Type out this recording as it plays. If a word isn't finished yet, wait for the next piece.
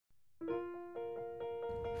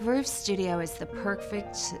Verve Studio is the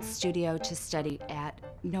perfect studio to study at,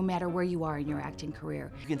 no matter where you are in your acting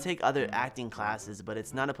career. You can take other acting classes, but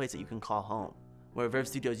it's not a place that you can call home. Where Verve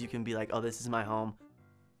Studios, you can be like, oh, this is my home.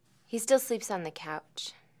 He still sleeps on the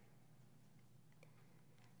couch.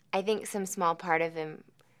 I think some small part of him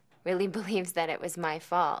really believes that it was my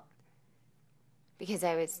fault, because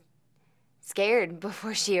I was scared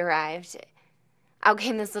before she arrived. Out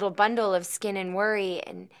came this little bundle of skin and worry,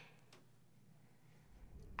 and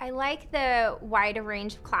I like the wider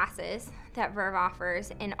range of classes that Verve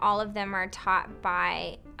offers, and all of them are taught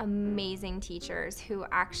by amazing teachers who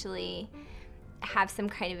actually have some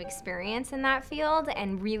kind of experience in that field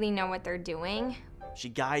and really know what they're doing. She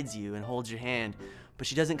guides you and holds your hand, but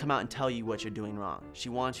she doesn't come out and tell you what you're doing wrong. She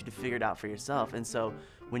wants you to figure it out for yourself. And so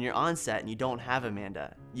when you're on set and you don't have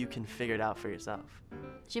Amanda, you can figure it out for yourself.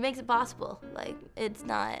 She makes it possible. Like, it's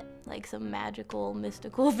not like some magical,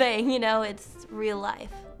 mystical thing, you know, it's real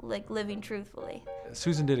life, like living truthfully.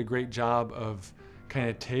 Susan did a great job of kind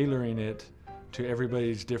of tailoring it to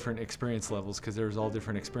everybody's different experience levels, because there's all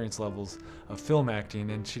different experience levels of film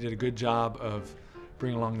acting, and she did a good job of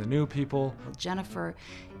bringing along the new people. Jennifer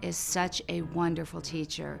is such a wonderful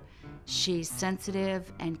teacher. She's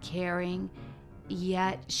sensitive and caring,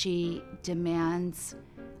 yet she demands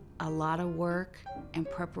a lot of work and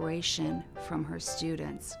preparation from her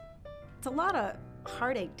students. It's a lot of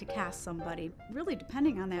heartache to cast somebody, really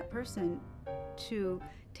depending on that person to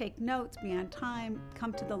take notes, be on time,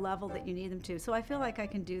 come to the level that you need them to. So I feel like I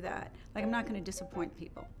can do that. Like, I'm not going to disappoint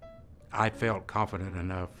people. I felt confident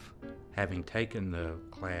enough, having taken the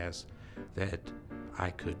class, that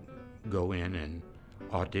I could go in and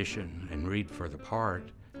audition and read for the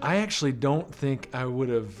part. I actually don't think I would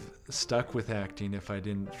have stuck with acting if I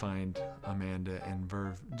didn't find Amanda and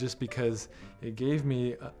Verve, just because it gave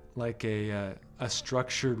me like a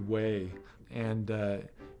structured way, and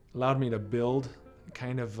allowed me to build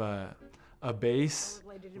kind of a base.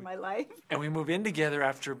 Related in my life. And we moved in together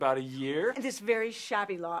after about a year. This very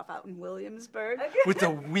shabby loft out in Williamsburg. With a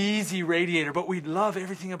wheezy radiator, but we love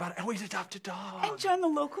everything about it. And we'd adopt a dog. And join the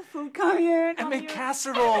local food courier. And make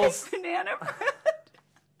casseroles. And banana bread.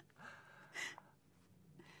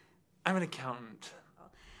 I'm an accountant.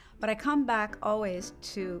 But I come back always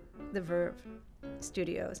to the Verve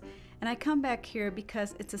Studios. And I come back here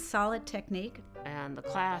because it's a solid technique. And the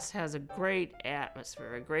class has a great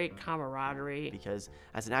atmosphere, a great camaraderie. Because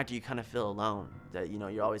as an actor, you kind of feel alone, that, you know,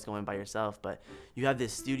 you're always going by yourself, but you have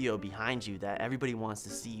this studio behind you that everybody wants to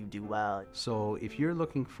see you do well. So if you're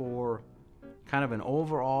looking for kind of an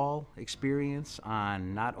overall experience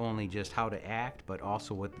on not only just how to act, but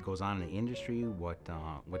also what goes on in the industry, what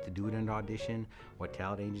to do in an audition, what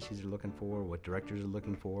talent agencies are looking for, what directors are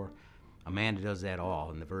looking for, Amanda does that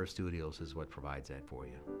all, and the Verve Studios is what provides that for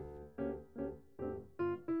you.